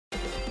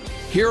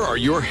Here are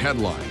your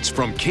headlines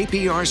from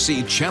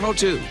KPRC Channel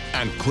 2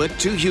 and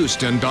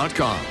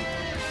click2houston.com.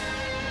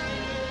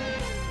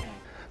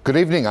 Good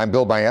evening, I'm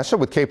Bill Maessa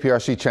with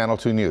KPRC Channel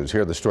 2 News.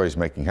 Here are the stories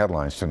making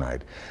headlines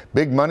tonight.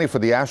 Big money for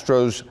the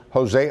Astros'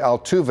 Jose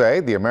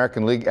Altuve. The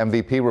American League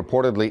MVP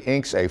reportedly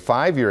inks a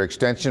 5-year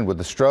extension with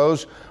the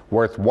Stros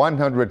worth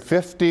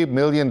 $150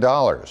 million.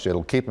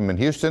 It'll keep him in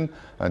Houston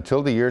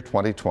until the year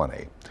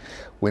 2020.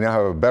 We now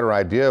have a better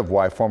idea of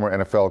why former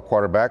NFL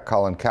quarterback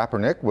Colin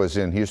Kaepernick was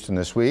in Houston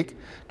this week.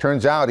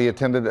 Turns out he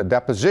attended a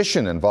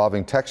deposition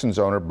involving Texans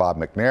owner Bob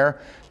McNair.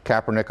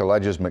 Kaepernick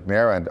alleges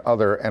McNair and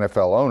other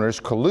NFL owners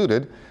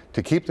colluded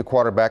to keep the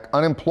quarterback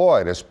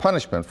unemployed as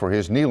punishment for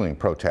his kneeling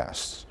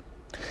protests.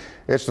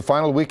 It's the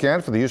final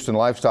weekend for the Houston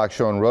Livestock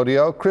Show and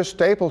Rodeo. Chris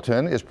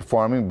Stapleton is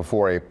performing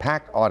before a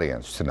packed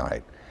audience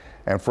tonight.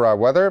 And for our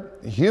weather,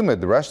 humid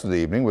the rest of the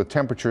evening with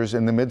temperatures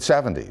in the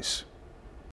mid-70s.